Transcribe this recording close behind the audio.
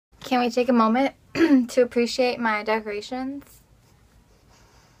Can we take a moment to appreciate my decorations?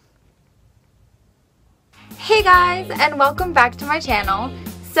 Hey guys, and welcome back to my channel.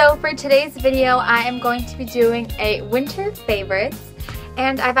 So for today's video, I am going to be doing a winter favorites,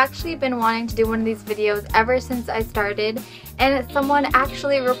 and I've actually been wanting to do one of these videos ever since I started, and someone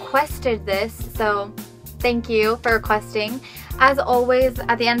actually requested this, so thank you for requesting. As always,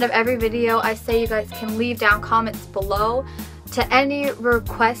 at the end of every video, I say you guys can leave down comments below to any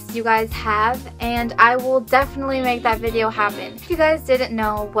requests you guys have, and I will definitely make that video happen. If you guys didn't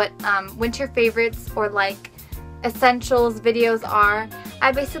know what winter favorites or like essentials videos are,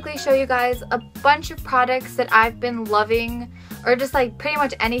 I basically show you guys a bunch of products that I've been loving, or just like pretty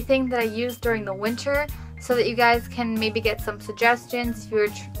much anything that I use during the winter, so that you guys can maybe get some suggestions if you're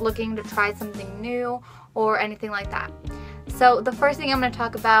looking to try something new or anything like that. So the first thing I'm going to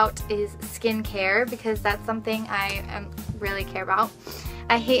talk about is skincare, because that's something I really care about.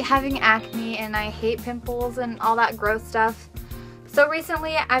 I hate having acne and I hate pimples and all that gross stuff. So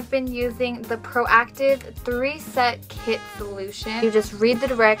recently I've been using the Proactive 3-set kit solution. You just read the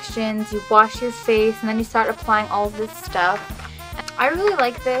directions, you wash your face, and then you start applying all of this stuff. I really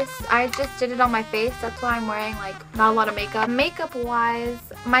like this. I just did it on my face. That's why I'm wearing like not a lot of makeup. Makeup wise,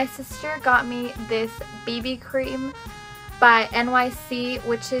 my sister got me this BB cream by NYC,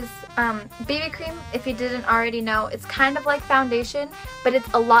 which is BB cream, if you didn't already know. It's kind of like foundation, but it's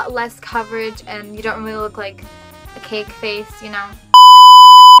a lot less coverage and you don't really look like a cake face, you know.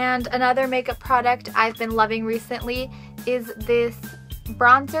 And another makeup product I've been loving recently is this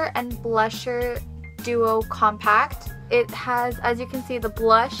bronzer and blusher duo compact. It has, as you can see, the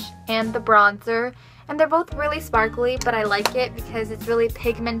blush and the bronzer, and they're both really sparkly, but I like it because it's really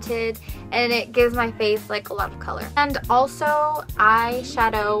pigmented and it gives my face like a lot of color. And also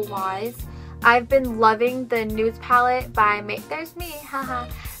eyeshadow wise, I've been loving the Nudes palette by there's me, haha.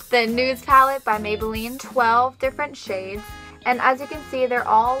 The Nudes palette by Maybelline, 12 different shades. And as you can see, they're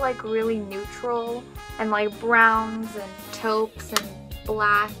all like really neutral and like browns and taupes and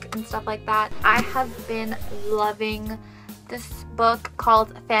black and stuff like that. I have been loving this book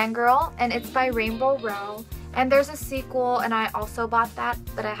called Fangirl, and it's by Rainbow Rowell, and there's a sequel and I also bought that,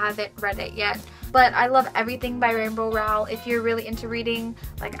 but I haven't read it yet. But I love everything by Rainbow Rowell. If you're really into reading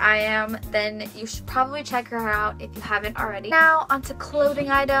like I am, then you should probably check her out if you haven't already. Now onto clothing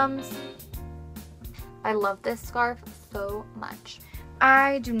items. I love this scarf so much.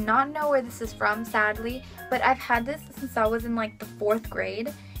 I do not know where this is from, sadly, but I've had this since I was in like the 4th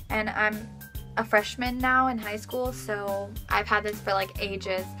grade, and I'm a freshman now in high school, so I've had this for like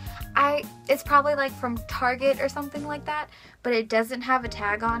ages. It's probably like from Target or something like that, but it doesn't have a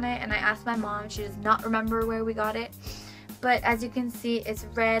tag on it, and I asked my mom, she does not remember where we got it. But as you can see, it's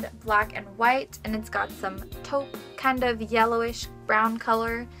red, black, and white, and it's got some taupe, kind of yellowish brown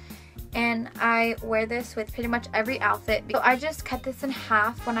color. And I wear this with pretty much every outfit. So I just cut this in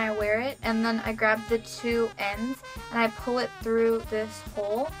half when I wear it, and then I grab the 2 ends and I pull it through this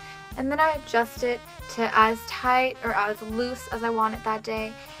hole, and then I adjust it to as tight or as loose as I want it that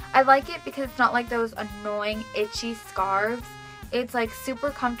day. I like it because it's not like those annoying itchy scarves. It's like super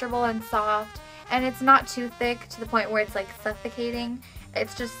comfortable and soft, and it's not too thick to the point where it's like suffocating.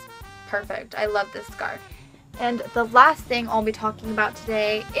 It's just perfect. I love this scarf. And the last thing I'll be talking about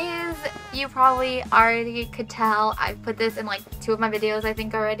today is, you probably already could tell, I've put this in like 2 of my videos I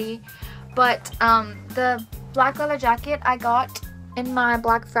think already, but the black leather jacket I got in my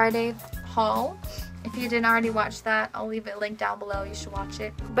Black Friday haul. If you didn't already watch that, I'll leave it linked down below, you should watch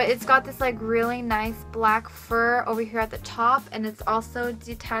it. But it's got this like really nice black fur over here at the top, and it's also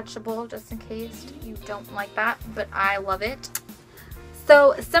detachable just in case you don't like that, but I love it.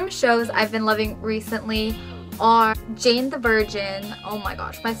 So some shows I've been loving recently are Jane the Virgin. Oh my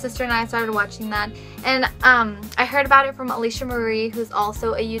gosh, my sister and I started watching that, and I heard about it from Alicia Marie, who's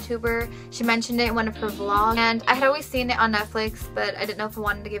also a YouTuber. She mentioned it in one of her vlogs, and I had always seen it on Netflix, but I didn't know if I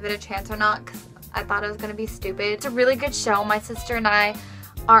wanted to give it a chance or not because I thought it was gonna be stupid. It's a really good show. My sister and I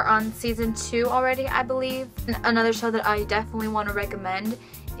are on season 2 already, I believe. And another show that I definitely want to recommend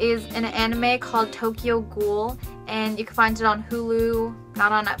is an anime called Tokyo Ghoul, and you can find it on Hulu,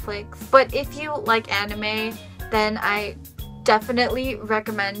 not on Netflix. But if you like anime, then I definitely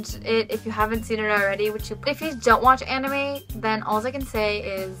recommend it if you haven't seen it already. If you don't watch anime, then all I can say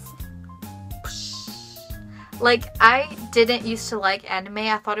is, like, I didn't used to like anime.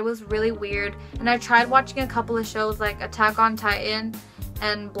 I thought it was really weird, and I tried watching a couple of shows like Attack on Titan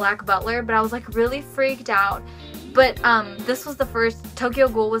and Black Butler, but I was like really freaked out. But this was the first, Tokyo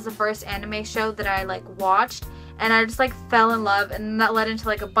Ghoul was the first anime show that I like watched, and I just like fell in love, and that led into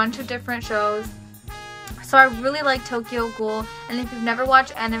like a bunch of different shows. So I really like Tokyo Ghoul, and if you've never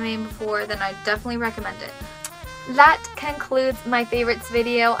watched anime before, then I definitely recommend it. That concludes my favorites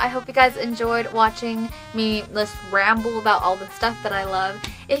video. I hope you guys enjoyed watching me just ramble about all the stuff that I love.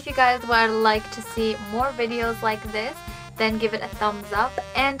 If you guys would like to see more videos like this, then give it a thumbs up.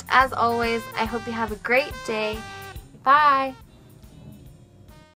 And as always, I hope you have a great day. Bye!